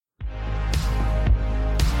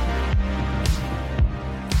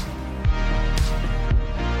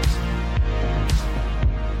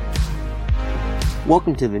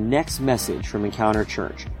Welcome to the next message from Encounter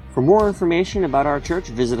Church. For more information about our church,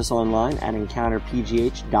 visit us online at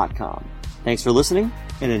encounterpgh.com. Thanks for listening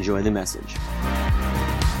and enjoy the message.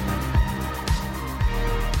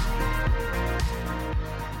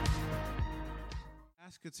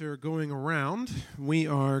 Baskets are going around. We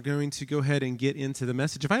are going to go ahead and get into the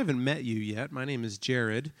message. If I haven't met you yet, my name is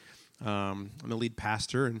Jared. I'm the lead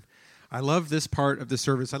pastor, and I love this part of the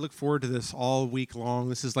service. I look forward to this all week long.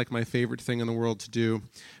 This is like my favorite thing in the world to do.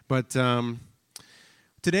 But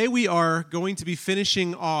today we are going to be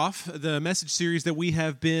finishing off the message series that we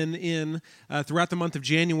have been in throughout the month of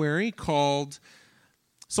January called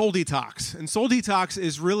Soul Detox. And Soul Detox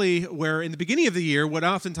is really where, in the beginning of the year, what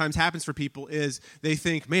oftentimes happens for people is they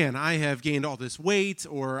think, man, I have gained all this weight,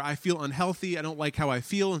 or I feel unhealthy, I don't like how I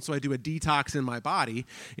feel, and so I do a detox in my body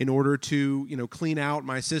in order to, clean out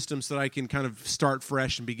my system so that I can kind of start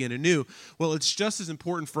fresh and begin anew. Well, it's just as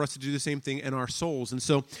important for us to do the same thing in our souls. And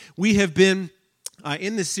so we have been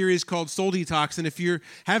in this series called Soul Detox, and if you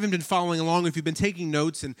haven't been following along, if you've been taking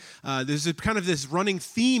notes, and there's a kind of this running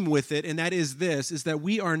theme with it, and that is that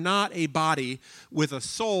we are not a body with a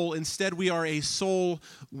soul. Instead, we are a soul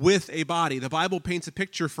with a body. The Bible paints a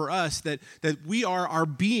picture for us that we are, our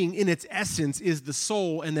being in its essence is the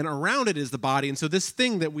soul, and then around it is the body. And so this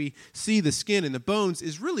thing that we see, the skin and the bones,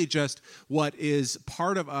 is really just what is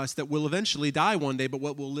part of us that will eventually die one day, but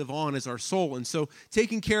what will live on is our soul. And so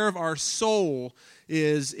taking care of our soul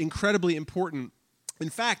is incredibly important. In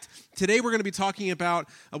fact, today we're going to be talking about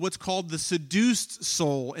what's called the seduced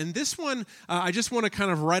soul. And this one, I just want to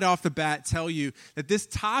kind of right off the bat tell you that this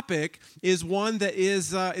topic is one that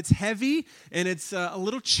is, it's heavy and it's a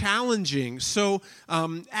little challenging. So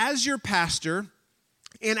as your pastor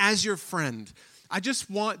and as your friend, I just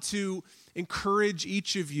want to encourage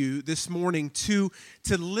each of you this morning to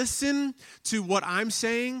listen to what I'm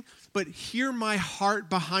saying, but hear my heart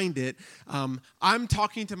behind it. I'm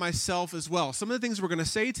talking to myself as well. Some of the things we're going to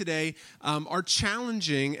say today are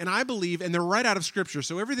challenging, and I believe, and they're right out of Scripture,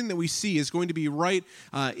 so everything that we see is going to be right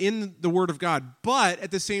in the Word of God. But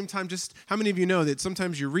at the same time, just how many of you know that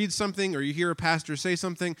sometimes you read something or you hear a pastor say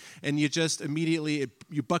something, and you just immediately,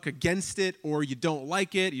 you buck against it, or you don't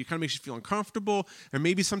like it, it kind of makes you feel uncomfortable, or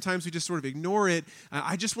maybe sometimes we just sort of ignore it.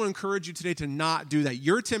 I just want to encourage you today to not do that.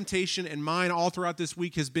 Your temptation and mine all throughout this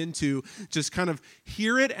week has been to just kind of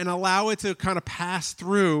hear it and allow it to kind of pass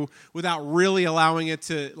through without really allowing it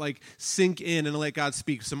to sink in and let God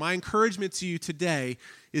speak. So my encouragement to you today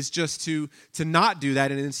is just to not do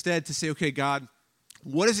that, and instead to say, okay, God,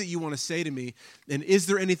 what is it you want to say to me? And is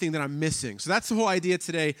there anything that I'm missing? So that's the whole idea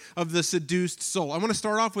today of the seduced soul. I want to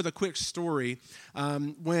start off with a quick story.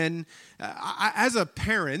 As a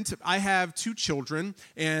parent, I have 2 children,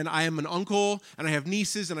 and I am an uncle, and I have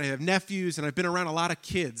nieces, and I have nephews, and I've been around a lot of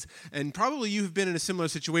kids. And probably you have been in a similar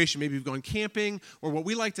situation. Maybe you've gone camping, or what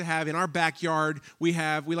we like to have in our backyard, we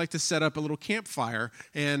like to set up a little campfire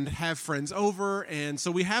and have friends over. And so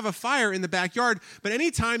we have a fire in the backyard. But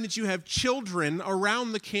anytime that you have children around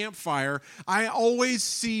the campfire, I always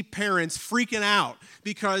see parents freaking out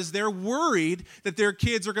because they're worried that their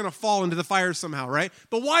kids are going to fall into the fire somehow, right?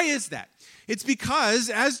 But why is that? It's because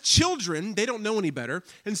as children, they don't know any better,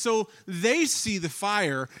 and so they see the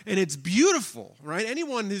fire, and it's beautiful, right?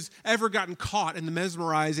 Anyone who's ever gotten caught in the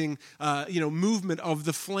mesmerizing, movement of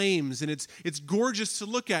the flames, and it's gorgeous to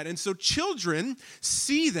look at. And so children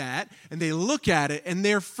see that, and they look at it, and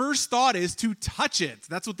their first thought is to touch it.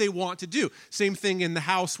 That's what they want to do. Same thing in the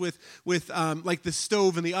house with the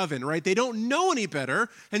stove and the oven, right? They don't know any better,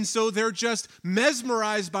 and so they're just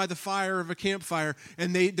mesmerized by the fire of a campfire,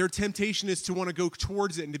 and their temptation is to want to go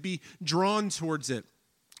towards it and to be drawn towards it.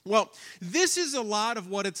 Well, this is a lot of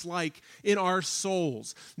what it's like in our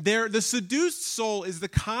souls. The seduced soul is the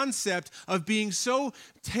concept of being so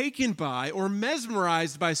taken by or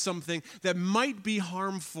mesmerized by something that might be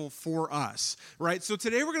harmful for us, right? So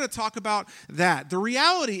today we're going to talk about that. The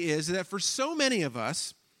reality is that for so many of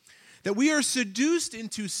us, that we are seduced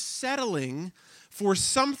into settling for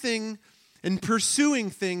something and pursuing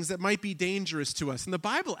things that might be dangerous to us. And the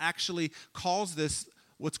Bible actually calls this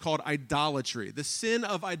what's called idolatry, the sin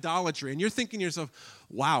of idolatry. And you're thinking to yourself,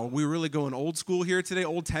 wow, we're really going old school here today,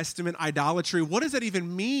 Old Testament idolatry. What does that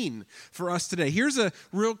even mean for us today? Here's a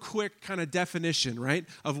real quick kind of definition, right,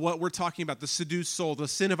 of what we're talking about, the seduced soul. The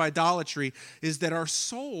sin of idolatry is that our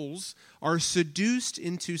souls are seduced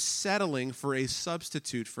into settling for a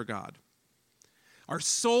substitute for God. Our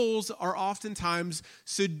souls are oftentimes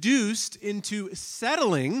seduced into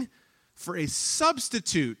settling for a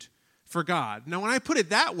substitute for God. Now, when I put it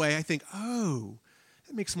that way, I think, oh,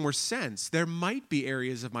 that makes more sense. There might be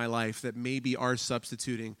areas of my life that maybe are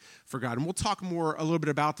substituting for God. And we'll talk more a little bit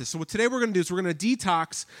about this. So what today we're going to do is we're going to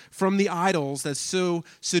detox from the idols that so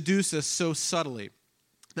seduce us so subtly.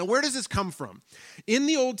 Now, where does this come from? In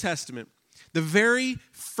the Old Testament, the very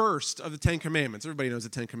first of the Ten Commandments, everybody knows the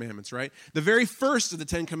Ten Commandments, right? The very first of the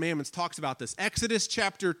Ten Commandments talks about this. Exodus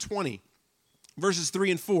chapter 20. Verses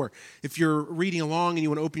 3 and 4. If you're reading along and you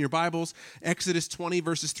want to open your Bibles, Exodus 20,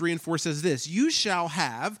 verses 3 and 4 says this: "You shall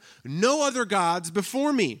have no other gods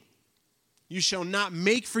before me. You shall not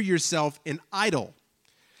make for yourself an idol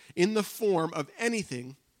in the form of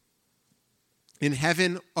anything in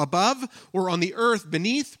heaven above, or on the earth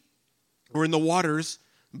beneath, or in the waters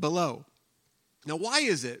below." Now, why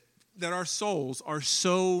is it that our souls are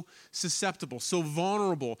so susceptible, so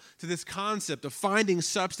vulnerable to this concept of finding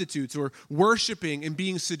substitutes or worshiping and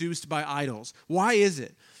being seduced by idols? Why is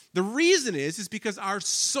it? The reason is because our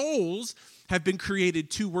souls have been created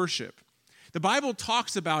to worship. The Bible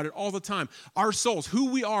talks about it all the time. Our souls, who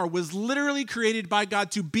we are, was literally created by God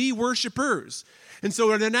to be worshipers. And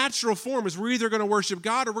so in the natural form is we're either going to worship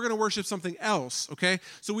God or we're going to worship something else, okay?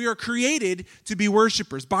 So we are created to be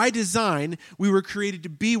worshipers. By design, we were created to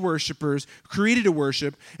be worshipers, created to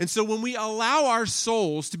worship. And so when we allow our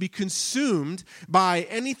souls to be consumed by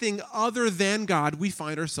anything other than God, we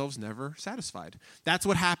find ourselves never satisfied. That's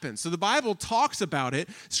what happens. So the Bible talks about it.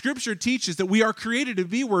 Scripture teaches that we are created to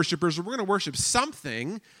be worshipers, and we're going to worship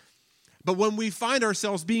something. But when we find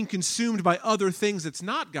ourselves being consumed by other things that's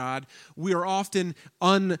not God, we are often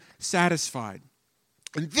unsatisfied.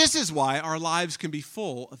 And this is why our lives can be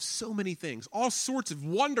full of so many things, all sorts of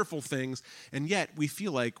wonderful things, and yet we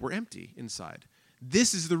feel like we're empty inside.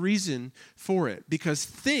 This is the reason for it, because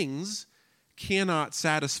things cannot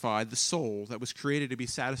satisfy the soul that was created to be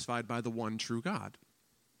satisfied by the one true God.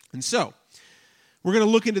 And so, we're going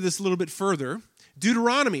to look into this a little bit further.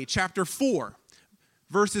 Deuteronomy chapter 4.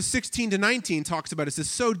 Verses 16 to 19 talks about it. It says,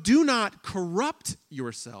 "So do not corrupt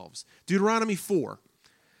yourselves." Deuteronomy 4,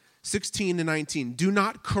 16 to 19. "Do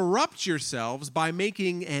not corrupt yourselves by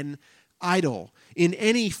making an idol in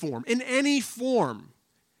any form." In any form.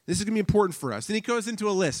 This is going to be important for us. And he goes into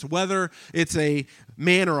a list, whether it's a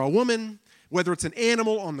man or a woman, whether it's an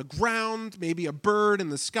animal on the ground, maybe a bird in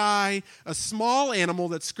the sky, a small animal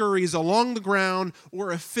that scurries along the ground,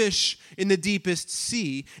 or a fish in the deepest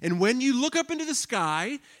sea. And when you look up into the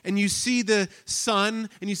sky and you see the sun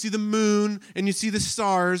and you see the moon and you see the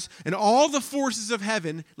stars and all the forces of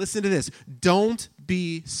heaven, listen to this: don't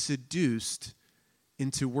be seduced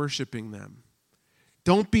into worshiping them.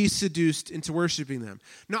 Don't be seduced into worshiping them.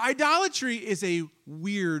 Now, idolatry is a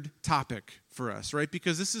weird topic for us, right?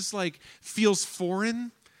 Because this is feels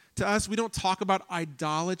foreign to us. We don't talk about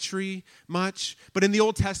idolatry much, but in the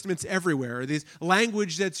Old Testament, it's everywhere. This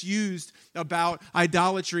language that's used about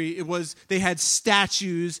idolatry, they had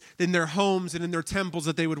statues in their homes and in their temples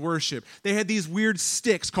that they would worship. They had these weird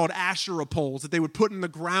sticks called Asherah poles that they would put in the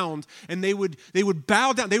ground, and they would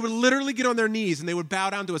bow down. They would literally get on their knees and they would bow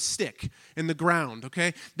down to a stick in the ground,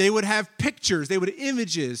 okay? They would have pictures. They would have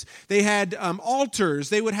images. They had altars.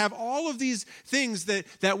 They would have all of these things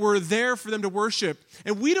that were there for them to worship,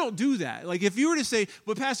 and we don't do that. If you were to say,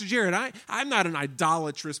 "Well, Pastor Jared, I'm not an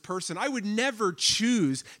idolatrous person. I would never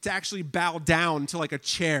choose to actually bow down to a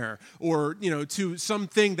chair or, to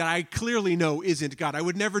something that I clearly know isn't God. I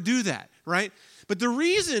would never do that," right? But the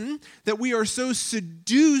reason that we are so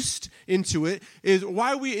seduced into it is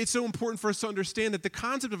why it's so important for us to understand that the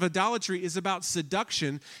concept of idolatry is about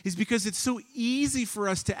seduction, is because it's so easy for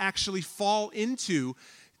us to actually fall into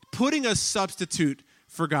putting a substitute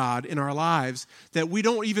for God in our lives that we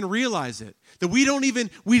don't even realize it. That we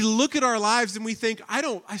look at our lives and we think,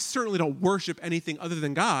 I certainly don't worship anything other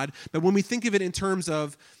than God. But when we think of it in terms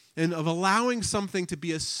of allowing something to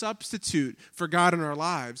be a substitute for God in our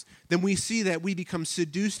lives, then we see that we become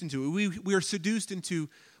seduced into it. We are seduced into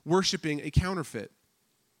worshiping a counterfeit.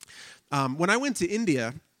 When I went to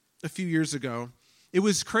India a few years ago, it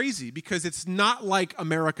was crazy because it's not like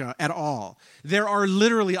America at all. There are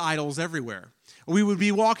literally idols everywhere. We would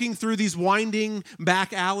be walking through these winding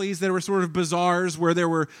back alleys that were sort of bazaars where there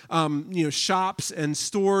were shops and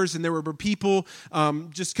stores, and there were people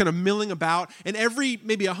just kind of milling about. And every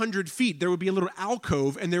maybe 100 feet, there would be a little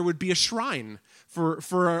alcove, and there would be a shrine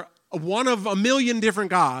for one of a million different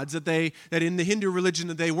gods that in the Hindu religion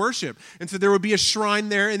that they worship. And so there would be a shrine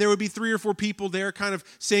there, and there would be 3 or 4 people there kind of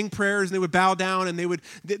saying prayers, and they would bow down, and they would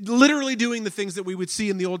literally doing the things that we would see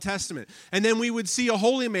in the Old Testament. And then we would see a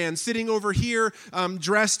holy man sitting over here,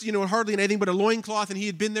 dressed, hardly in anything but a loincloth, and he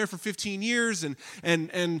had been there for 15 years, and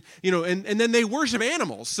then they worship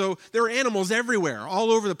animals. So there are animals everywhere,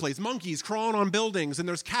 all over the place, monkeys crawling on buildings, and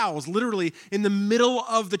there's cows literally in the middle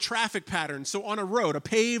of the traffic pattern. So on a road, a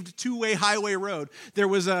paved 2-way highway road, there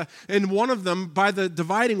was in one of them, by the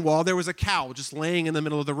dividing wall, there was a cow just laying in the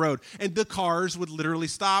middle of the road. And the cars would literally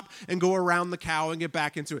stop and go around the cow and get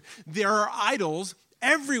back into it. There are idols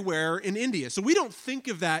everywhere in India. So we don't think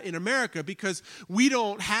of that in America because we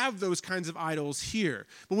don't have those kinds of idols here.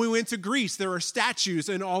 When we went to Greece, there are statues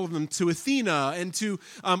in all of them to Athena and to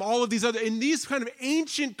all of these other, in these kind of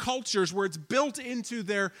ancient cultures where it's built into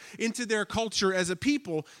their culture as a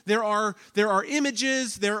people, there are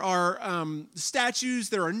images, there are statues,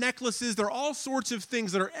 there are necklaces, there are all sorts of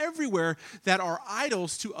things that are everywhere that are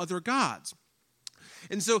idols to other gods.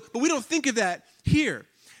 And so, but we don't think of that here.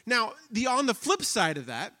 Now, on the flip side of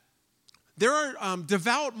that, there are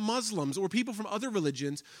devout Muslims or people from other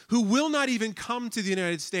religions who will not even come to the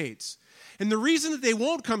United States. And the reason that they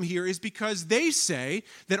won't come here is because they say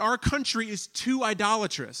that our country is too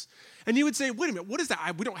idolatrous. And you would say, wait a minute, what is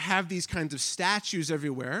that? We don't have these kinds of statues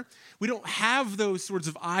everywhere. We don't have those sorts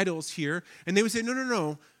of idols here. And they would say,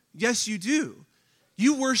 no. Yes, you do.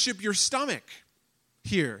 You worship your stomach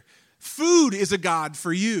here. Food is a god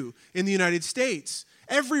for you in the United States.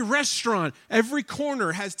 Every restaurant, every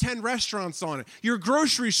corner has 10 restaurants on it. Your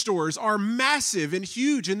grocery stores are massive and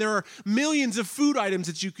huge, and there are millions of food items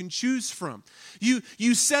that you can choose from.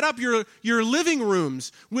 You set up your living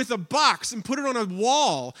rooms with a box and put it on a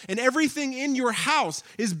wall, and everything in your house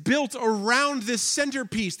is built around this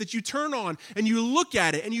centerpiece that you turn on, and you look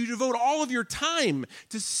at it, and you devote all of your time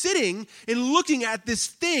to sitting and looking at this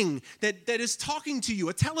thing that is talking to you,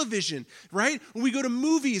 a television, right? When we go to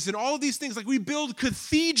movies and all of these things, like we build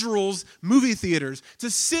cathedrals, movie theaters, to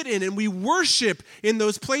sit in, and we worship in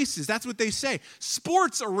those places. That's what they say.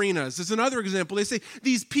 Sports arenas is another example. They say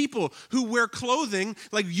these people who wear clothing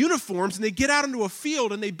like uniforms, and they get out into a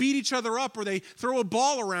field and they beat each other up, or they throw a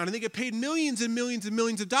ball around, and they get paid millions and millions and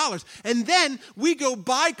millions of dollars. And then we go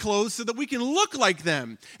buy clothes so that we can look like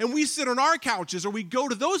them. And we sit on our couches, or we go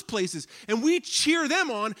to those places, and we cheer them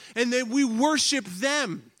on, and then we worship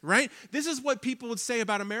them. Right? This is what people would say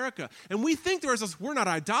about America. And we think to ourselves, we're not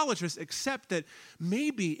idolatrous, except that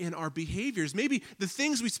maybe in our behaviors, maybe the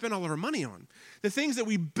things we spend all of our money on, the things that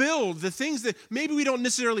we build, the things that maybe we don't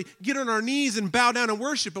necessarily get on our knees and bow down and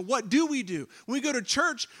worship, but what do? When we go to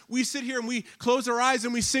church, we sit here and we close our eyes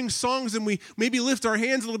and we sing songs and we maybe lift our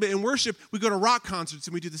hands a little bit and worship. We go to rock concerts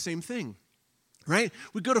and we do the same thing. Right?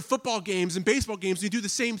 We go to football games and baseball games, and we do the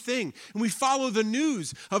same thing. And we follow the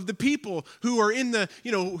news of the people who are in the,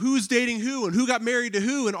 who's dating who and who got married to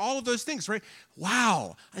who and all of those things, right?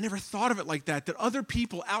 Wow, I never thought of it like that other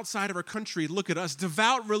people outside of our country look at us,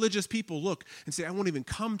 devout religious people look and say, I won't even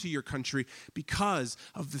come to your country because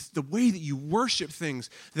of the way that you worship things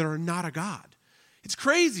that are not a God. It's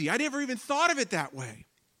crazy. I never even thought of it that way.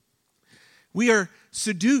 We are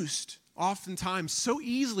seduced oftentimes so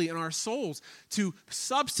easily in our souls to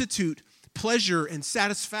substitute pleasure and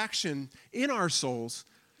satisfaction in our souls,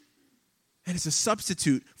 and it's a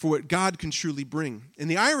substitute for what God can truly bring. And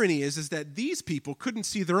the irony is that these people couldn't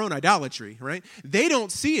see their own idolatry, right? They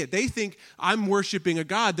don't see it. They think, I'm worshiping a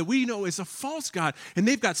God that we know is a false God, and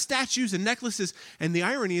they've got statues and necklaces, and the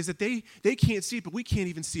irony is that they can't see it, but we can't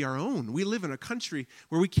even see our own. We live in a country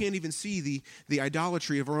where we can't even see the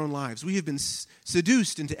idolatry of our own lives. We have been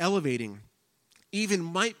seduced into elevating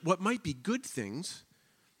even what might be good things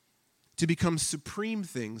to become supreme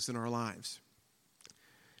things in our lives.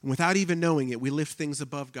 And without even knowing it, we lift things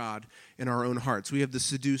above God in our own hearts. We have the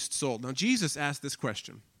seduced soul. Now, Jesus asked this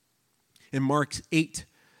question in Mark 8,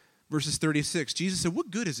 verses 36. Jesus said, what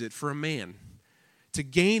good is it for a man to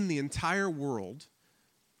gain the entire world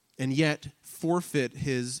and yet forfeit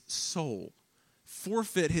his soul?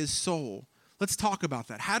 Forfeit his soul. Let's talk about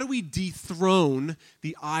that. How do we dethrone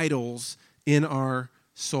the idols in our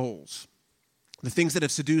souls? The things that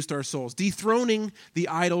have seduced our souls. Dethroning the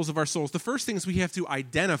idols of our souls. The first thing is we have to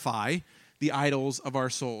identify the idols of our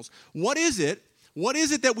souls. What is it? What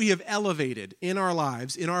is it that we have elevated in our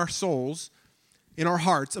lives, in our souls, in our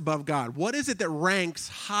hearts above God? What is it that ranks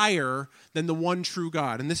higher than the one true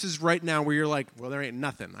God? And this is right now where you're like, well, there ain't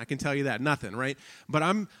nothing. I can tell you that, nothing, right? But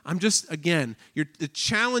I'm just, again, the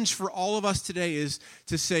challenge for all of us today is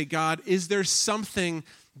to say, God, is there something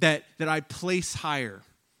that I place higher?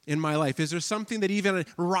 in my life? Is there something that even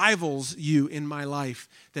rivals you in my life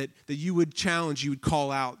that you would challenge, you would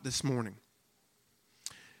call out this morning?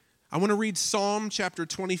 I want to read Psalm chapter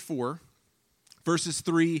 24, verses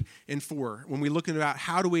 3 and 4, when we look about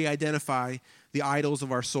how do we identify the idols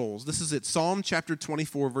of our souls. This is it. Psalm chapter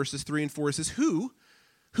 24, verses 3 and 4. It says, Who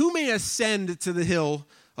may ascend to the hill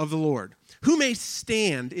of the Lord? Who may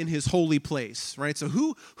stand in his holy place? Right? So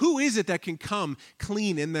who is it that can come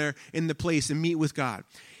clean in the place and meet with God?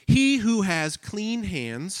 He who has clean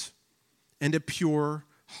hands and a pure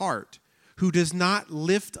heart, who does not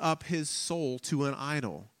lift up his soul to an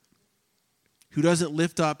idol. Who doesn't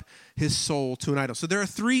lift up his soul to an idol. So there are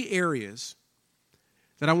three areas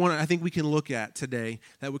that I think we can look at today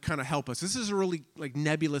that would kind of help us. This is a really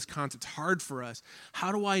nebulous concept. It's hard for us.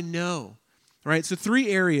 How do I know? Right? So three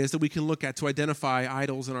areas that we can look at to identify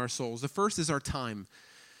idols in our souls. The first is our time.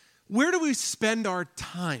 Where do we spend our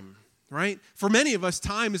time? Right? For many of us,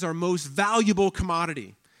 time is our most valuable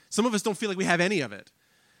commodity. Some of us don't feel like we have any of it.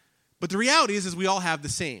 But the reality is we all have the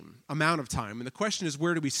same amount of time. And the question is,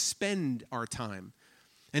 where do we spend our time?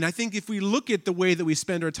 And I think if we look at the way that we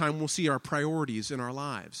spend our time, we'll see our priorities in our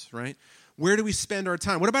lives, right? Where do we spend our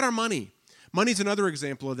time? What about our money? Money's another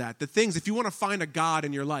example of that. The things, if you want to find a God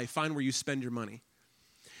in your life, find where you spend your money.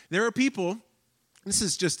 There are people, this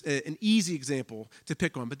is just an easy example to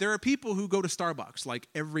pick on, but there are people who go to Starbucks like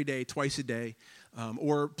every day, twice a day,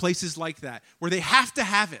 or places like that, where they have to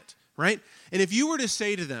have it, right? And if you were to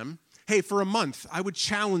say to them, hey, for a month, I would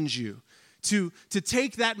challenge you to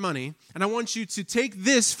take that money, and I want you to take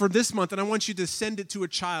this for this month, and I want you to send it to a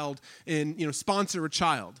child and, sponsor a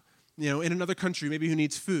child, in another country, maybe who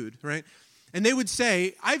needs food, right? And they would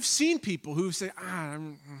say, I've seen people who say, I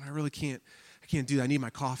really can't do that. I need my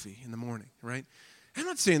coffee in the morning, right? I'm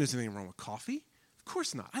not saying there's anything wrong with coffee. Of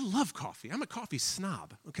course not. I love coffee. I'm a coffee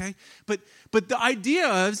snob, okay? But the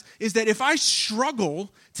idea is that if I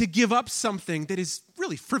struggle to give up something that is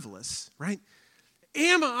really frivolous, right?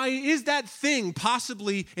 Is that thing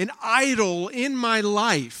possibly an idol in my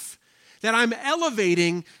life that I'm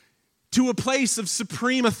elevating to a place of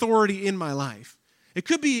supreme authority in my life? It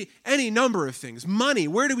could be any number of things. Money,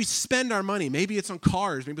 where do we spend our money? Maybe it's on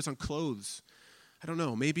cars, maybe it's on clothes. I don't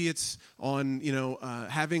know. Maybe it's on,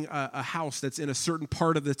 having a house that's in a certain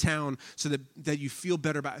part of the town so that you feel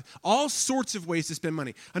better about it. All sorts of ways to spend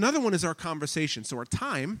money. Another one is our conversation. So our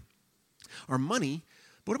time, our money,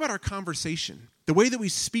 but what about our conversation? The way that we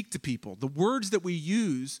speak to people, the words that we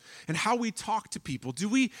use, and how we talk to people.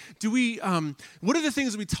 What are the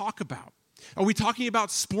things that we talk about? Are we talking about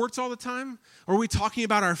sports all the time? Are we talking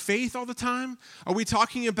about our faith all the time? Are we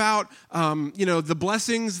talking about, the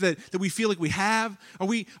blessings that we feel like we have? Are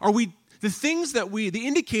we the things that the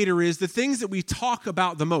indicator is the things that we talk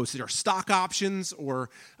about the most? Our stock options or,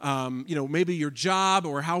 maybe your job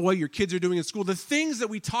or how well your kids are doing in school. The things that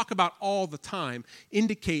we talk about all the time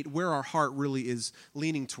indicate where our heart really is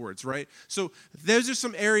leaning towards, right? So those are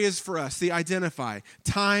some areas for us to identify: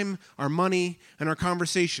 time, our money, and our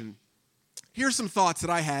conversation. Here's some thoughts that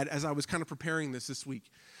I had as I was kind of preparing this week.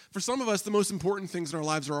 For some of us, the most important things in our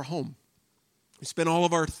lives are our home. We spend all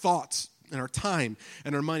of our thoughts and our time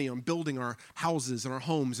and our money on building our houses and our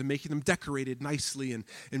homes and making them decorated nicely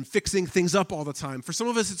and fixing things up all the time. For some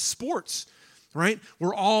of us, it's sports, right?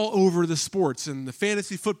 We're all over the sports and the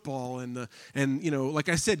fantasy football and like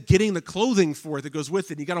I said, getting the clothing for it that goes with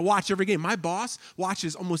it. You got to watch every game. My boss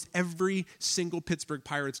watches almost every single Pittsburgh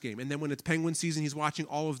Pirates game. And then when it's Penguin season, he's watching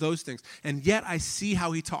all of those things. And yet I see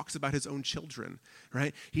how he talks about his own children,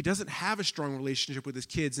 right? He doesn't have a strong relationship with his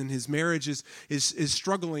kids, and his marriage is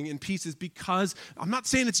struggling in pieces because, I'm not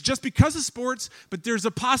saying it's just because of sports, but there's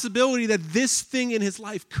a possibility that this thing in his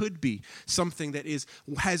life could be something that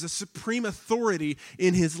has a supreme authority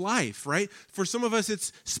in his life, right? For some of us,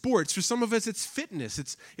 it's sports. For some of us, it's fitness.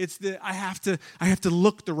 It's I have to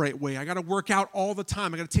look the right way. I got to work out all the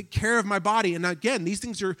time. I got to take care of my body. And again, these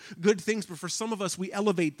things are good things, but for some of us, we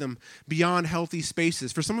elevate them beyond healthy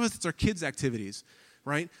spaces. For some of us, it's our kids' activities,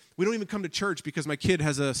 right? We don't even come to church because my kid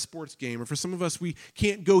has a sports game. Or for some of us, we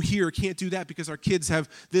can't go here, can't do that because our kids have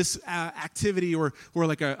this activity or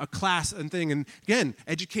like a class and thing. And again,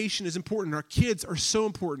 education is important. Our kids are so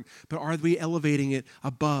important. But are we elevating it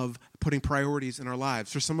above putting priorities in our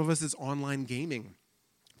lives? For some of us, it's online gaming.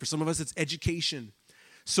 For some of us, it's education,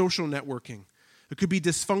 social networking. It could be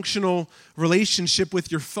dysfunctional relationship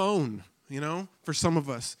with your phone, for some of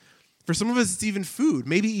us. For some of us, it's even food,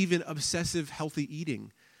 maybe even obsessive healthy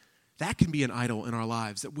eating. That can be an idol in our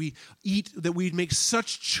lives, that we eat, that we make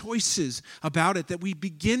such choices about it that we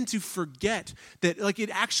begin to forget that it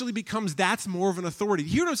actually becomes that's more of an authority. You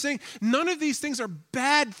hear what I'm saying? None of these things are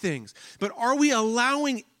bad things, but are we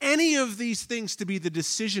allowing any of these things to be the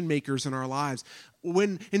decision makers in our lives.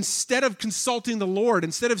 When instead of consulting the Lord,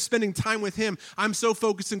 instead of spending time with Him, I'm so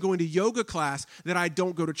focused on going to yoga class that I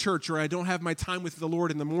don't go to church, or I don't have my time with the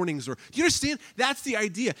Lord in the mornings. Or do you understand? That's the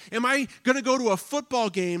idea. Am I going to go to a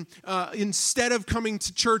football game instead of coming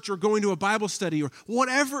to church or going to a Bible study or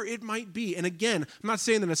whatever it might be? And again, I'm not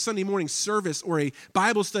saying that a Sunday morning service or a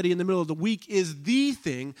Bible study in the middle of the week is the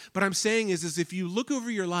thing, but I'm saying is if you look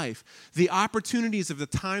over your life, the opportunities of the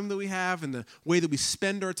time that we have and the way that we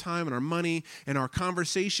spend our time and our money and our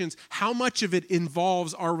conversations, how much of it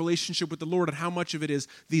involves our relationship with the Lord and how much of it is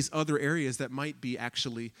these other areas that might be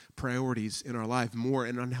actually priorities in our life, more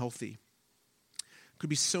and unhealthy. It could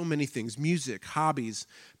be so many things: music, hobbies,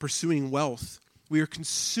 pursuing wealth. We are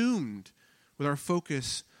consumed with our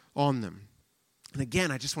focus on them. And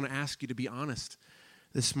again, I just want to ask you to be honest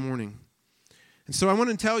this morning. And so I want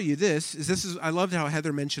to tell you I loved how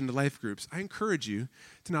Heather mentioned the life groups. I encourage you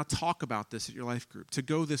to now talk about this at your life group, to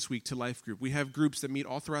go this week to life group. We have groups that meet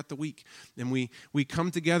all throughout the week, and we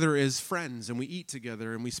come together as friends, and we eat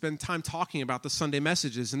together, and we spend time talking about the Sunday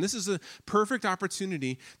messages. And this is a perfect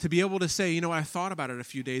opportunity to be able to say, I thought about it a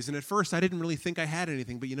few days, and at first I didn't really think I had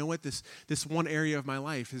anything, but you know what? This one area of my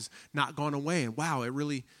life has not gone away, and wow, it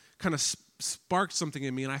really kind of sparked something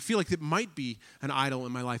in me, and I feel like it might be an idol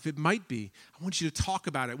in my life. It might be. I want you to talk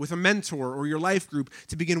about it with a mentor or your life group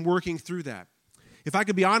to begin working through that. If I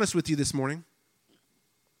could be honest with you this morning,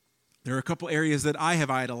 there are a couple areas that I have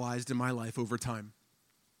idolized in my life over time.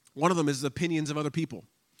 One of them is the opinions of other people.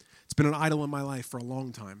 It's been an idol in my life for a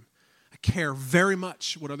long time. I care very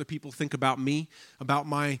much what other people think about me, about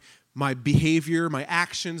my behavior, my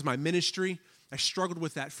actions, my ministry. I struggled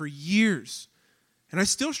with that for years. And I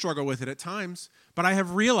still struggle with it at times, but I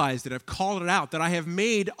have realized it, I've called it out, that I have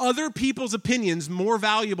made other people's opinions more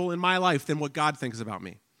valuable in my life than what God thinks about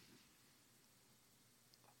me.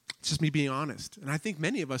 It's just me being honest. And I think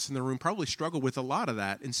many of us in the room probably struggle with a lot of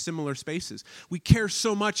that in similar spaces. We care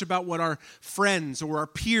so much about what our friends or our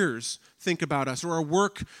peers think about us, or our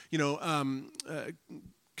work,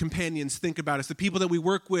 companions think about us, the people that we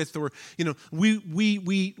work with, or we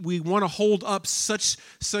want to hold up such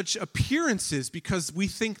appearances because we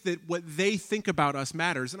think that what they think about us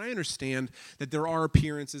matters. And I understand that there are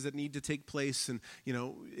appearances that need to take place, and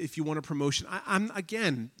if you want a promotion,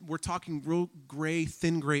 we're talking real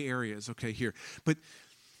thin gray areas, okay, here. But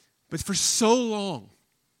for so long,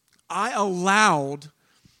 I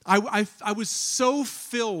was so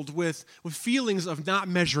filled with feelings of not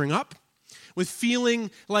measuring up, with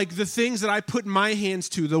feeling like the things that I put my hands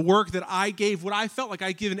to, the work that I gave, what I felt like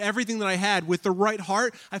I'd given everything that I had with the right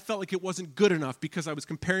heart, I felt like it wasn't good enough because I was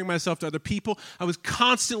comparing myself to other people. I was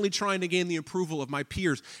constantly trying to gain the approval of my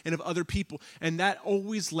peers and of other people, and that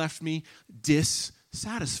always left me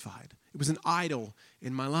dissatisfied. It was an idol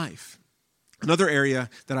in my life. Another area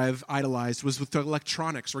that I've idolized was with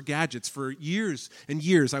electronics or gadgets. For years and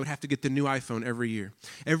years, I would have to get the new iPhone every year.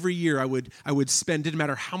 Every year, I would spend, didn't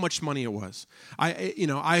matter how much money it was.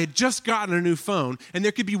 I had just gotten a new phone, and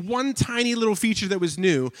there could be one tiny little feature that was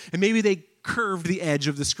new, and maybe they curved the edge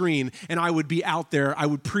of the screen, and I would be out there, I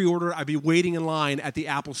would pre-order, I'd be waiting in line at the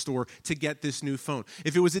Apple store to get this new phone.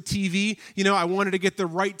 If it was a TV, I wanted to get the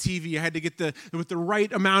right TV. I had to get with the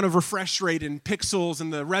right amount of refresh rate and pixels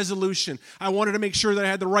and the resolution. I wanted to make sure that I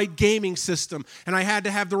had the right gaming system, and I had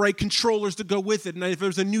to have the right controllers to go with it. And if there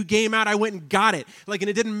was a new game out, I went and got it. And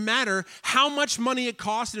it didn't matter how much money it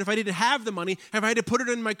cost, and if I didn't have the money, if I had to put it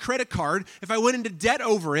in my credit card, if I went into debt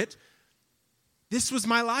over it, this was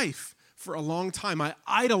my life. For a long time, I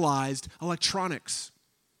idolized electronics,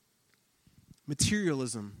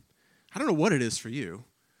 materialism. I don't know what it is for you.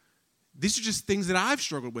 These are just things that I've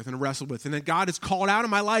struggled with and wrestled with, and that God has called out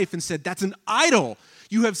in my life and said, that's an idol.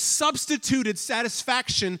 You have substituted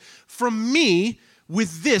satisfaction from me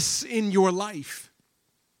with this in your life.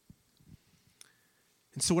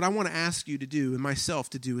 And so what I want to ask you to do, and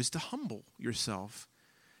myself to do, is to humble yourself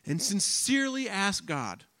and sincerely ask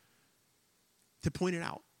God to point it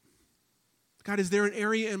out. God, is there an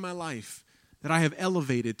area in my life that I have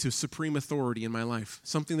elevated to supreme authority in my life?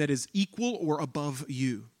 Something that is equal or above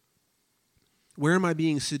you? Where am I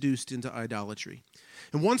being seduced into idolatry?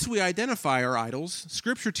 And once we identify our idols,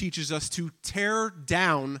 Scripture teaches us to tear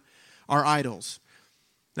down our idols.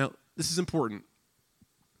 Now, this is important.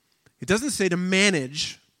 It doesn't say to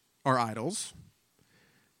manage our idols.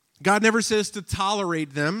 God never says to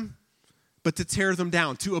tolerate them, but to tear them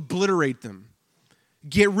down, to obliterate them.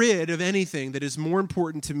 Get rid of anything that is more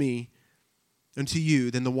important to me and to you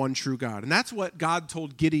than the one true God. And that's what God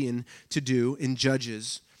told Gideon to do in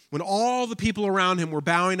Judges when all the people around him were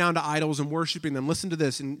bowing down to idols and worshiping them. Listen to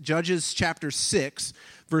this. In Judges chapter 6,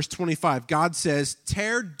 verse 25, God says,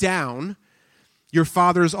 tear down your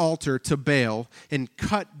father's altar to Baal and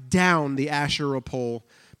cut down the Asherah pole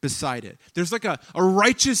beside it. There's like a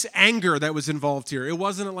righteous anger that was involved here. It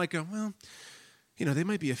wasn't like they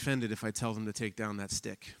might be offended if I tell them to take down that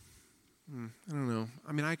stick. I don't know.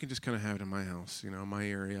 I mean, I can just kind of have it in my house, my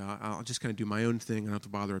area. I'll just kind of do my own thing. I don't have to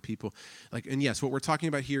bother people. And yes, what we're talking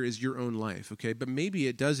about here is your own life, okay? But maybe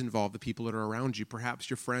it does involve the people that are around you, perhaps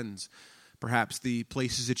your friends, perhaps the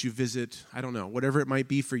places that you visit. I don't know, whatever it might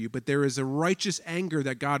be for you. But there is a righteous anger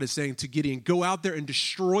that God is saying to Gideon, go out there and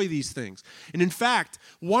destroy these things. And in fact,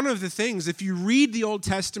 one of the things, if you read the Old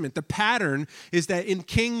Testament, the pattern is that in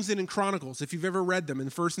Kings and in Chronicles, if you've ever read them, in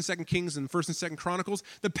 1st and 2nd Kings and 1st and 2nd Chronicles,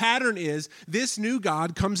 the pattern is this new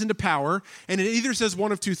God comes into power, and it either says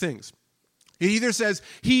one of two things. It either says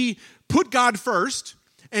he put God first,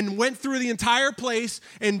 and went through the entire place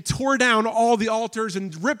and tore down all the altars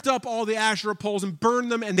and ripped up all the Asherah poles and burned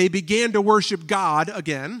them, and they began to worship God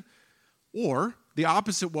again. Or the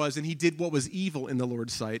opposite was, and he did what was evil in the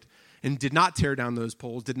Lord's sight and did not tear down those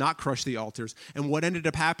poles, did not crush the altars. And what ended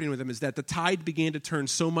up happening with them is that the tide began to turn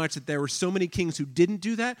so much that there were so many kings who didn't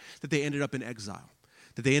do that they ended up in exile,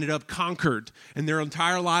 that they ended up conquered, and their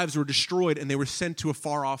entire lives were destroyed, and they were sent to a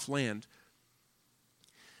far-off land.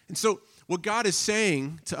 And so what God is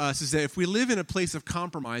saying to us is that if we live in a place of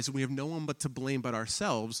compromise and we have no one but to blame but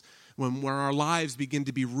ourselves, when our lives begin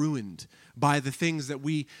to be ruined by the things that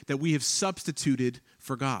we have substituted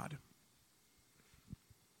for God.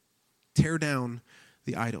 Tear down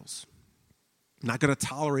the idols. I'm not going to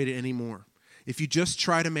tolerate it anymore. If you just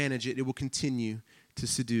try to manage it, it will continue to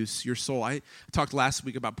seduce your soul. I talked last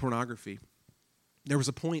week about pornography. There was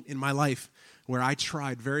a point in my life where I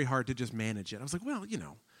tried very hard to just manage it. I was like, well,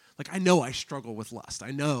 I know I struggle with lust.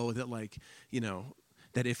 I know that,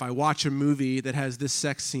 that if I watch a movie that has this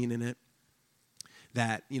sex scene in it,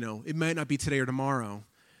 that, it might not be today or tomorrow,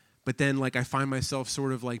 but then, I find myself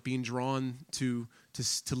sort of, being drawn to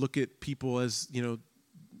look at people as,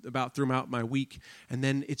 about throughout my week, and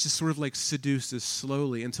then it just sort of, seduces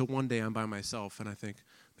slowly until one day I'm by myself, and I think,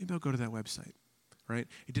 maybe I'll go to that website. Right?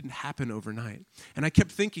 It didn't happen overnight. And I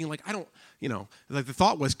kept thinking, the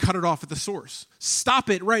thought was, cut it off at the source. Stop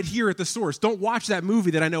it right here at the source. Don't watch that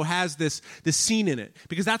movie that I know has this scene in it,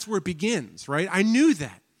 because that's where it begins, right? I knew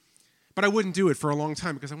that. But I wouldn't do it for a long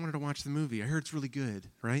time because I wanted to watch the movie. I heard it's really good,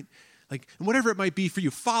 right? And whatever it might be for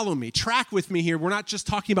you, follow me, track with me here. We're not just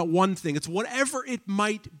talking about one thing. It's whatever it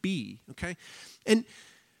might be, okay?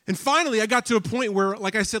 And finally, I got to a point where,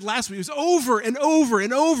 like I said last week, it was over and over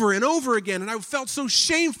and over and over again, and I felt so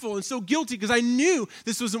shameful and so guilty because I knew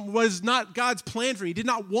this was not God's plan for me. He did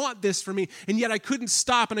not want this for me, and yet I couldn't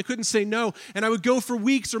stop and I couldn't say no, and I would go for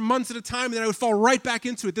weeks or months at a time, and then I would fall right back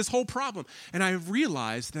into it, this whole problem. And I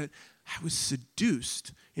realized that I was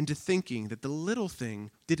seduced into thinking that the little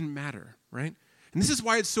thing didn't matter, right? And this is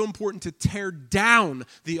why it's so important to tear down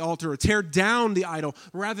the altar or tear down the idol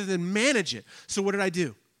rather than manage it. So what did I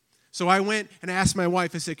do? So I went and asked my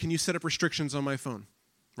wife, I said, can you set up restrictions on my phone,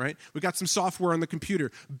 right? We got some software on the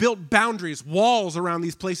computer, built boundaries, walls around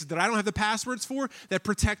these places that I don't have the passwords for that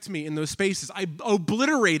protect me in those spaces. I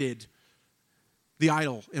obliterated the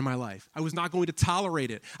idol in my life. I was not going to tolerate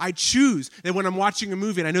it. I choose that when I'm watching a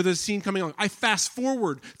movie and I know there's a scene coming along, I fast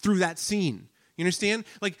forward through that scene. You understand?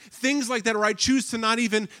 Things like that, or I choose to not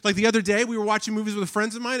even, the other day, we were watching movies with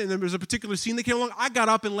friends of mine, and there was a particular scene that came along. I got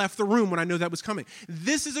up and left the room when I knew that was coming.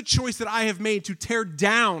 This is a choice that I have made to tear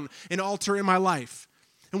down an altar in my life.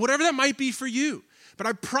 And whatever that might be for you. But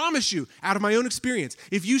I promise you, out of my own experience,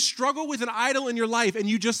 if you struggle with an idol in your life and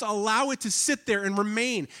you just allow it to sit there and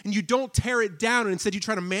remain, and you don't tear it down, and instead you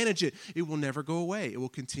try to manage it, it will never go away. It will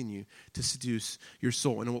continue to seduce your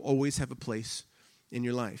soul, and it will always have a place in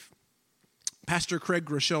your life. Pastor Craig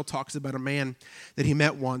Groeschel talks about a man that he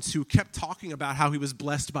met once who kept talking about how he was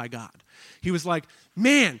blessed by God. He was like,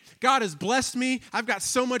 man, God has blessed me. I've got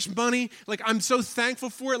so much money. I'm so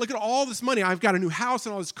thankful for it. Look at all this money. I've got a new house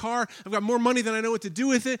and all this car. I've got more money than I know what to do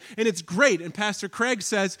with it, and it's great. And Pastor Craig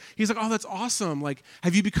says, he's like, oh, that's awesome.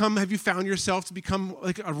 Have you found yourself to become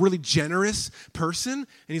a really generous person? And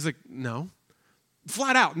he's like, no.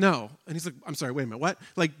 Flat out, no. And he's like, I'm sorry, wait a minute, what?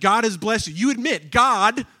 God has blessed you. You admit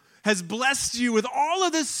God has blessed you with all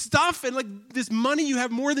of this stuff and this money, you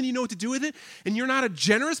have more than you know what to do with it, and you're not a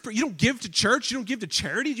generous person. You don't give to church, you don't give to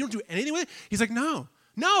charity, you don't do anything with it. He's like, no,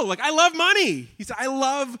 I love money. He said, I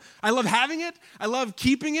love having it, I love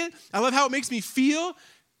keeping it, I love how it makes me feel.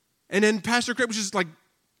 And then Pastor Craig was just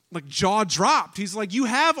like jaw dropped. He's like, you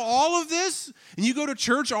have all of this and you go to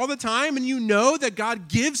church all the time and you know that God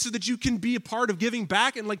gives so that you can be a part of giving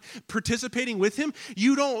back and like participating with him.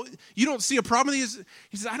 You don't see a problem. He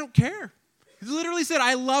says, I don't care. He literally said,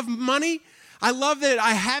 I love money. I love that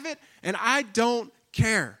I have it and I don't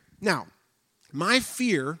care. Now, my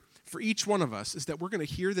fear for each one of us is that we're going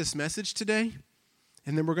to hear this message today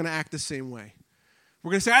and then we're going to act the same way.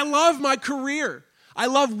 We're going to say, I love my career. I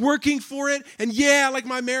love working for it. And yeah, like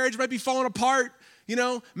my marriage might be falling apart. You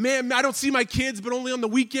know, man, I don't see my kids, but only on the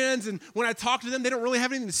weekends. And when I talk to them, they don't really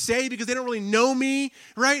have anything to say because they don't really know me,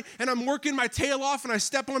 right? And I'm working my tail off and I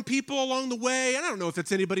step on people along the way. And I don't know if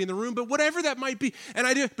it's anybody in the room, but whatever that might be. And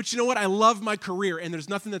I do. But you know what? I love my career and there's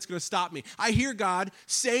nothing that's going to stop me. I hear God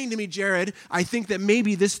saying to me, Jared, I think that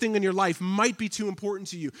maybe this thing in your life might be too important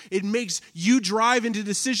to you. It makes you drive into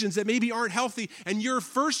decisions that maybe aren't healthy. And your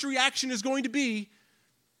first reaction is going to be,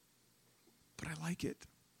 but I like it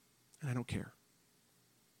and I don't care.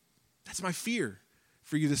 That's my fear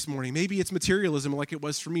for you this morning. Maybe it's materialism like it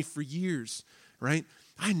was for me for years, right?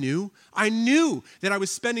 I knew that I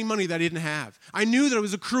was spending money that I didn't have. I knew that I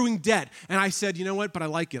was accruing debt. And I said, you know what? But I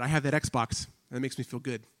like it. I have that Xbox. And that makes me feel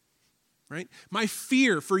good, right? My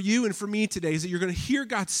fear for you and for me today is that you're going to hear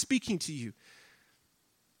God speaking to you.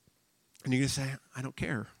 And you're going to say, I don't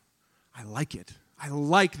care. I like it. I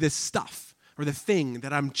like this stuff or the thing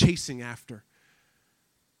that I'm chasing after.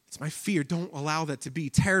 It's my fear. Don't allow that to be.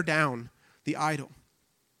 Tear down the idol.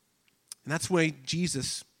 And that's why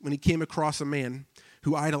Jesus, when he came across a man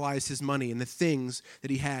who idolized his money and the things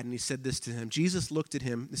that he had, and he said this to him. Jesus looked at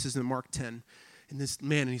him. This is in Mark 10. And this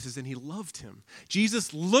man, and he says, and he loved him.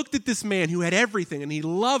 Jesus looked at this man who had everything, and he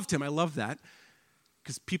loved him. I love that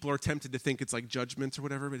because people are tempted to think it's like judgments or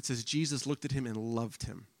whatever, but it says Jesus looked at him and loved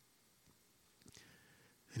him.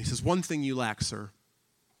 And he says, one thing you lack, sir.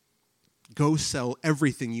 Go sell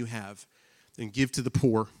everything you have and give to the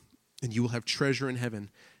poor, and you will have treasure in heaven,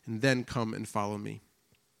 and then come and follow me.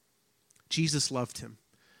 Jesus loved him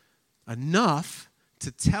enough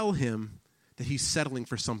to tell him that he's settling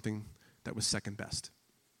for something that was second best.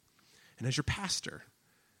 And as your pastor,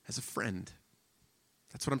 as a friend,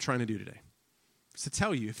 that's what I'm trying to do today. Is to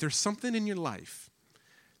tell you, if there's something in your life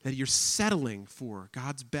that you're settling for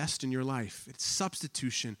God's best in your life, it's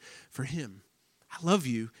substitution for him. I love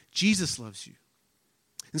you. Jesus loves you.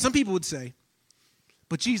 And some people would say,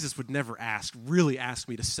 but Jesus would never really ask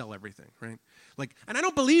me to sell everything, right? And I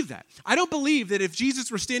don't believe that. I don't believe that if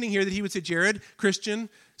Jesus were standing here that he would say, Jared, Christian,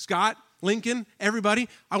 Scott, Lincoln, everybody,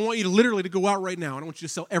 I want you to literally to go out right now and I want you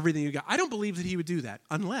to sell everything you got. I don't believe that he would do that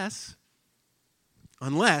unless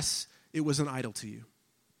it was an idol to you.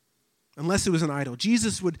 Unless it was an idol.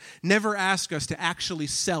 Jesus would never ask us to actually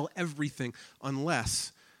sell everything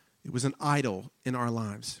unless it was an idol in our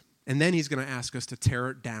lives. And then he's going to ask us to tear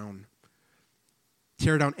it down.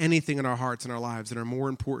 Tear down anything in our hearts and our lives that are more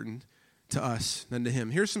important to us than to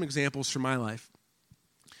him. Here's some examples from my life.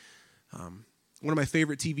 One of my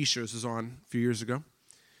favorite TV shows was on a few years ago.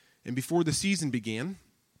 And before the season began,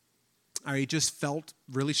 I just felt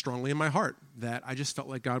really strongly in my heart that I just felt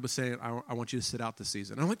like God was saying, I want you to sit out this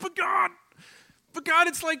season. And I'm like, but God,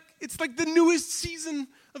 it's like the newest season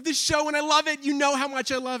of this show and I love it. You know how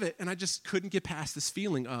much I love it. And I just couldn't get past this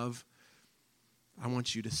feeling of, I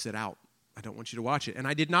want you to sit out. I don't want you to watch it. And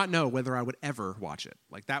I did not know whether I would ever watch it.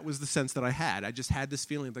 Like that was the sense that I had. I just had this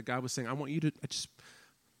feeling that God was saying, I want you to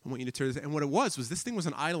tear this. And what it was this thing was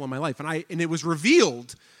an idol in my life. And it was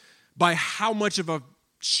revealed by how much of a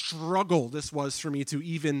struggle this was for me to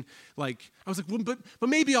even I was like, well, but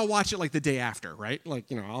maybe I'll watch it like the day after, right?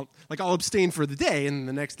 I'll abstain for the day and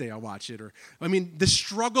the next day I'll watch it. The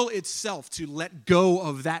struggle itself to let go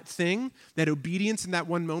of that thing, that obedience in that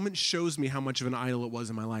one moment shows me how much of an idol it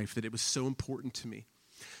was in my life, that it was so important to me.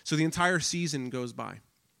 So the entire season goes by.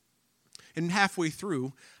 And halfway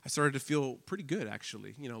through, I started to feel pretty good,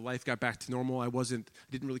 actually. Life got back to normal. I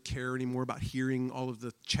didn't really care anymore about hearing all of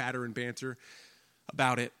the chatter and banter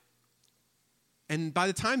about it. And by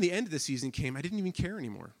the time the end of the season came, I didn't even care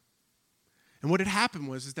anymore. And what had happened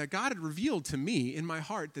was that God had revealed to me in my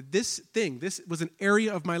heart that this was an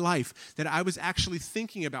area of my life that I was actually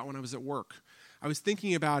thinking about when I was at work. I was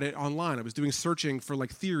thinking about it online. I was doing searching for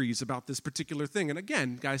theories about this particular thing. And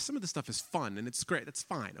again, guys, some of this stuff is fun and it's great. That's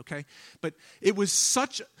fine, okay? But it was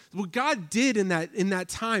what God did in that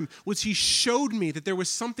time was he showed me that there was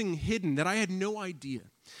something hidden that I had no idea,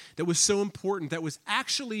 that was so important, that was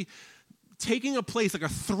actually taking a place, like a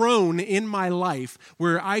throne in my life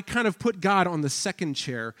where I kind of put God on the second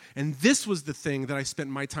chair. And this was the thing that I spent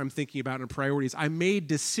my time thinking about in priorities. I made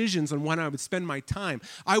decisions on when I would spend my time.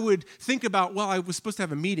 I would think about, well, I was supposed to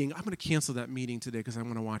have a meeting. I'm going to cancel that meeting today because I'm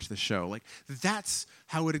going to watch the show. Like, that's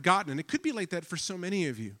how it had gotten. And it could be like that for so many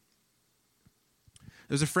of you.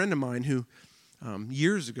 There's a friend of mine who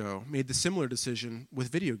years ago made the similar decision with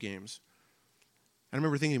video games. I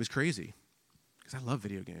remember thinking he was crazy because I love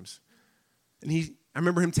video games. And I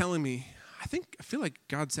remember him telling me, I feel like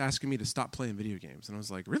God's asking me to stop playing video games. And I was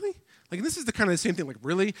like, really? Like, and this is the kind of the same thing, like,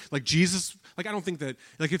 really? Like, Jesus, like, I don't think that,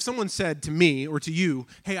 like, if someone said to me or to you,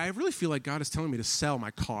 hey, I really feel like God is telling me to sell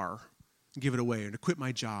my car and give it away or to quit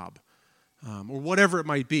my job or whatever it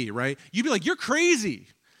might be, right? You'd be like, you're crazy.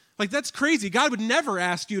 Like, that's crazy. God would never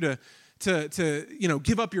ask you to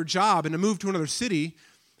give up your job and to move to another city.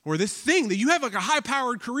 Or this thing that you have like a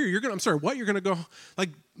high-powered career. You're going to go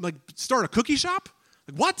like start a cookie shop?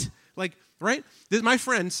 Like what? Like, right? My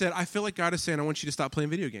friend said, I feel like God is saying, I want you to stop playing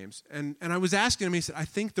video games. And I was asking him, he said, I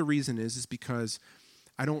think the reason is because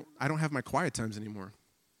I don't have my quiet times anymore.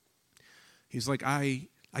 He's like, I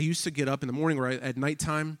used to get up in the morning or at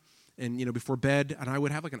nighttime and, before bed, and I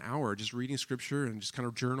would have like an hour just reading scripture and just kind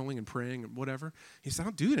of journaling and praying and whatever. He said, I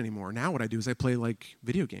don't do it anymore. Now what I do is I play like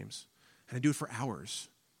video games. And I do it for hours.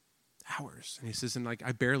 And he says, and like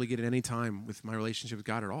I barely get any time with my relationship with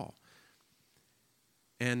God at all.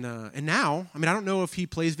 And now, I don't know if he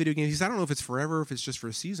plays video games. He says, I don't know if it's forever, if it's just for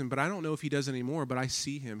a season, but I don't know if he does anymore. But I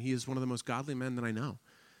see him. He is one of the most godly men that I know.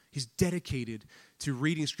 He's dedicated to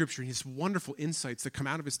reading scripture. He has wonderful insights that come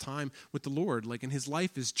out of his time with the Lord. Like, and his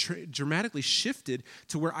life is dramatically shifted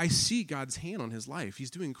to where I see God's hand on his life.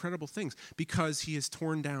 He's doing incredible things because he has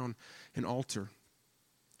torn down an altar.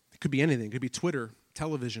 It could be anything. It could be Twitter,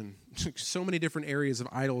 television, so many different areas of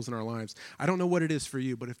idols in our lives. I don't know what it is for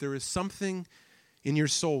you, but if there is something in your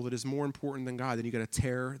soul that is more important than God, then you got to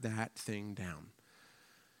tear that thing down.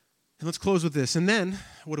 And let's close with this. And then,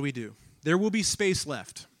 what do? There will be space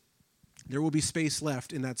left. There will be space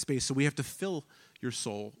left in that space. So we have to fill your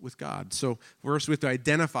soul with God. So first, we have to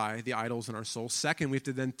identify the idols in our soul. Second, we have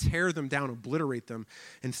to then tear them down, obliterate them.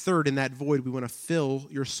 And third, in that void, we want to fill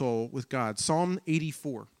your soul with God. Psalm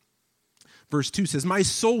 84. Verse 2 says, my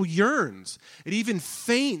soul yearns. It even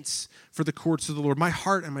faints for the courts of the Lord. My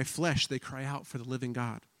heart and my flesh, they cry out for the living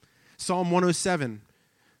God. Psalm 107,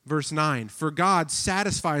 verse 9. For God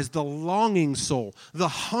satisfies the longing soul, the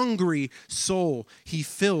hungry soul. He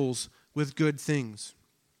fills with good things.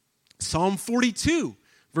 Psalm 42,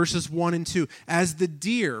 verses 1 and 2. As the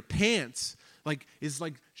deer pants, is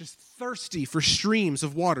just thirsty for streams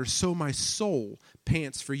of water, so my soul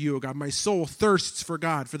pants for you, O God. My soul thirsts for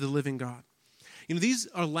God, for the living God. These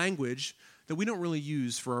are language that we don't really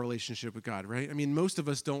use for our relationship with God, right? Most of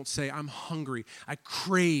us don't say, I'm hungry. I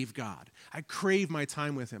crave God. I crave my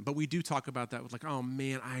time with him. But we do talk about that with like, oh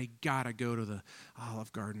man, I got to go to the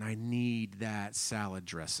Olive Garden. I need that salad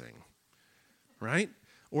dressing, right?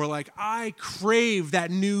 Or like, I crave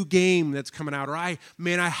that new game that's coming out. Or I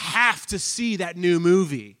have to see that new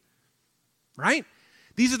movie, right?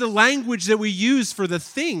 These are the language that we use for the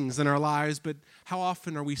things in our lives, but how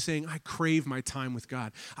often are we saying, I crave my time with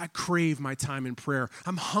God. I crave my time in prayer.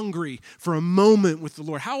 I'm hungry for a moment with the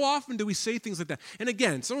Lord. How often do we say things like that? And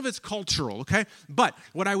again, some of it's cultural, okay? But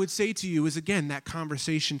what I would say to you is, again, that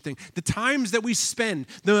conversation thing. The times that we spend,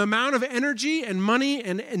 the amount of energy and money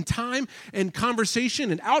and time and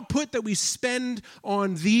conversation and output that we spend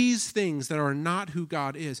on these things that are not who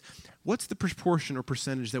God is. What's the proportion or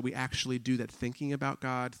percentage that we actually do that thinking about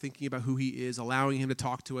God, thinking about who he is, allowing him to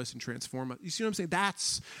talk to us and transform us? You see what I'm saying?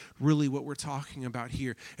 That's really what we're talking about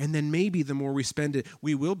here. And then maybe the more we spend it,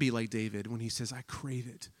 we will be like David when he says, I crave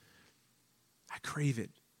it. I crave it.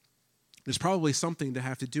 There's probably something to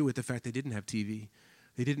have to do with the fact they didn't have TV.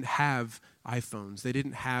 They didn't have iPhones. They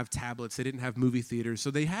didn't have tablets. They didn't have movie theaters. So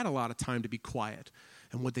they had a lot of time to be quiet.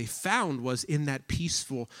 And what they found was in that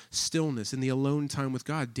peaceful stillness, in the alone time with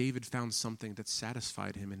God, David found something that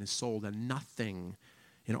satisfied him in his soul that nothing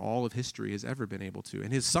in all of history has ever been able to.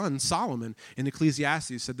 And his son, Solomon, in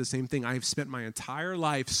Ecclesiastes said the same thing. I have spent my entire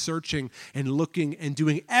life searching and looking and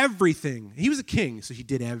doing everything. He was a king, so he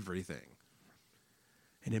did everything.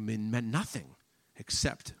 And it meant nothing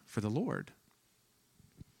except for the Lord.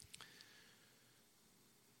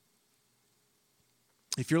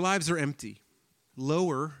 If your lives are empty,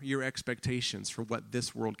 lower your expectations for what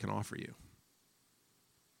this world can offer you,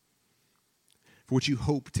 for what you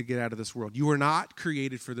hope to get out of this world. You are not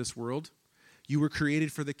created for this world. You were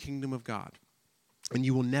created for the kingdom of God. And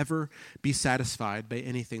you will never be satisfied by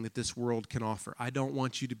anything that this world can offer. I don't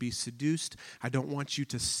want you to be seduced. I don't want you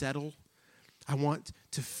to settle. I want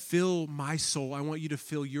to fill my soul. I want you to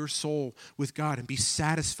fill your soul with God and be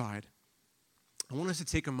satisfied. I want us to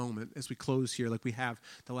take a moment as we close here, like we have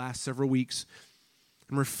the last several weeks,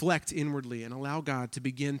 and reflect inwardly and allow God to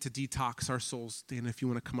begin to detox our souls. Dan, if you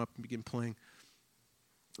want to come up and begin playing.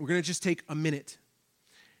 We're going to just take a minute.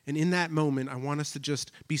 And in that moment, I want us to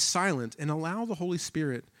just be silent and allow the Holy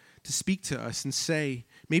Spirit to speak to us and say,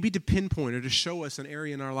 maybe to pinpoint or to show us an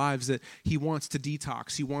area in our lives that he wants to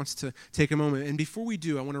detox. He wants to take a moment. And before we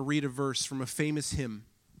do, I want to read a verse from a famous hymn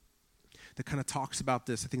that kind of talks about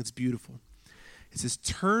this. I think it's beautiful. It says,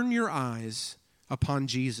 "Turn your eyes upon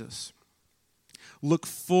Jesus. Look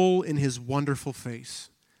full in his wonderful face,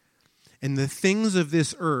 and the things of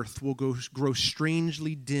this earth will grow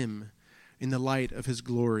strangely dim in the light of his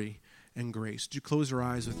glory and grace." Would you close your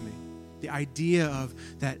eyes with me? The idea of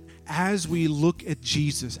that as we look at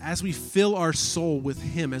Jesus, as we fill our soul with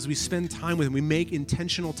him, as we spend time with him, we make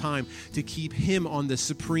intentional time to keep him on the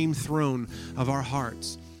supreme throne of our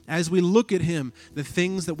hearts. As we look at him, the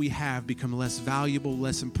things that we have become less valuable,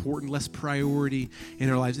 less important, less priority in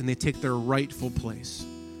our lives, and they take their rightful place.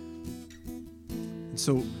 And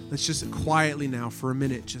so let's just quietly now for a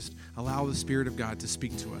minute just allow the Spirit of God to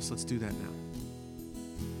speak to us. Let's do that now.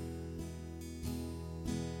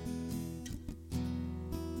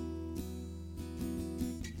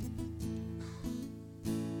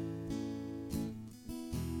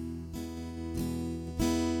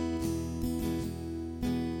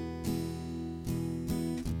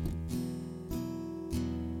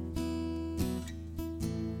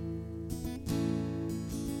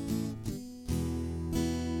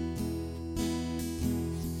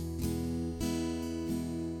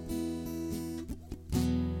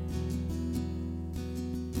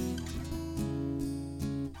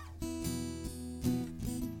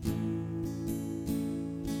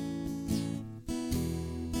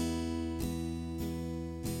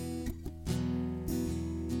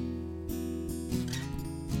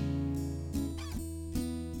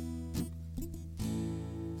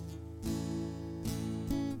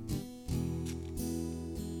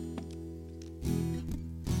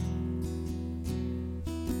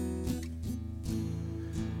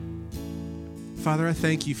 Father, I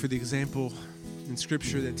thank you for the example in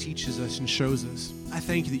Scripture that teaches us and shows us. I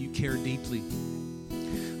thank you that you care deeply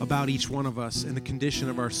about each one of us and the condition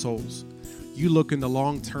of our souls. You look in the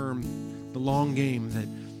long term, the long game, that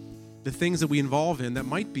the things that we involve in that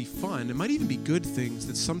might be fun, it might even be good things,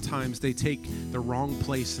 that sometimes they take the wrong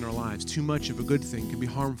place in our lives. Too much of a good thing can be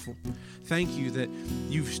harmful. Thank you that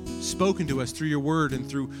you've spoken to us through your word and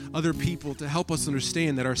through other people to help us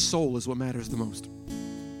understand that our soul is what matters the most.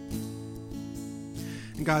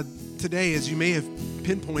 And God, today, as you may have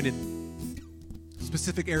pinpointed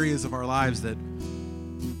specific areas of our lives that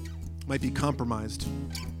might be compromised,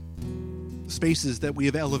 spaces that we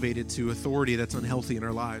have elevated to authority that's unhealthy in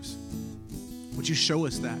our lives, would you show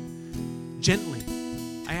us that gently?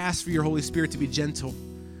 I ask for your Holy Spirit to be gentle,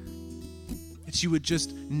 that you would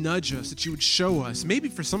just nudge us, that you would show us. Maybe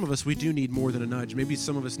for some of us, we do need more than a nudge. Maybe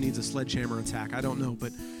some of us needs a sledgehammer attack. I don't know.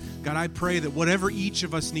 But God, I pray that whatever each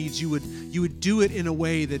of us needs, you would do it in a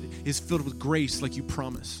way that is filled with grace like you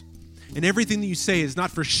promise. And everything that you say is not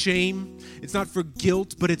for shame, it's not for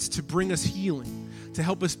guilt, but it's to bring us healing, to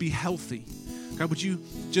help us be healthy. God, would you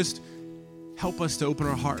just help us to open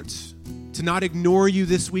our hearts, to not ignore you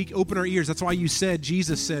this week, open our ears. That's why you said,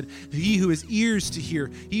 Jesus said, he who has ears to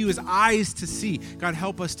hear, he who has eyes to see. God,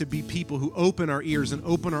 help us to be people who open our ears and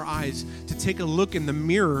open our eyes to take a look in the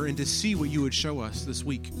mirror and to see what you would show us this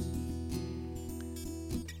week.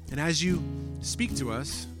 And as you speak to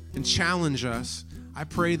us and challenge us, I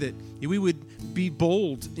pray that we would be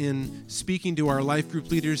bold in speaking to our life group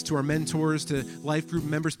leaders, to our mentors, to life group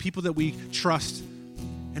members, people that we trust,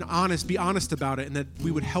 and be honest about it, and that we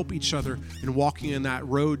would help each other in walking in that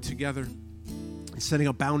road together and setting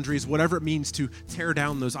up boundaries, whatever it means to tear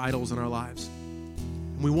down those idols in our lives.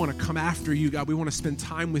 And we want to come after you, God. We want to spend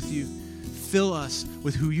time with you. Fill us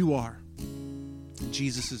with who you are. In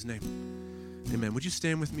Jesus' name, amen. Would you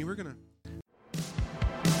stand with me? We're going to...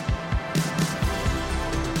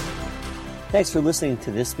 Thanks for listening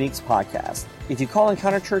to this week's podcast. If you call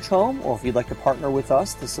Encounter Church home, or if you'd like to partner with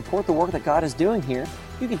us to support the work that God is doing here,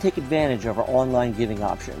 you can take advantage of our online giving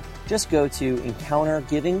option. Just go to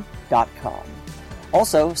encountergiving.com.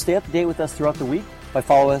 Also, stay up to date with us throughout the week by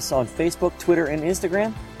following us on Facebook, Twitter, and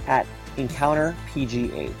Instagram at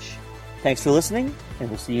EncounterPGH. Thanks for listening, and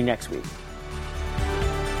we'll see you next week.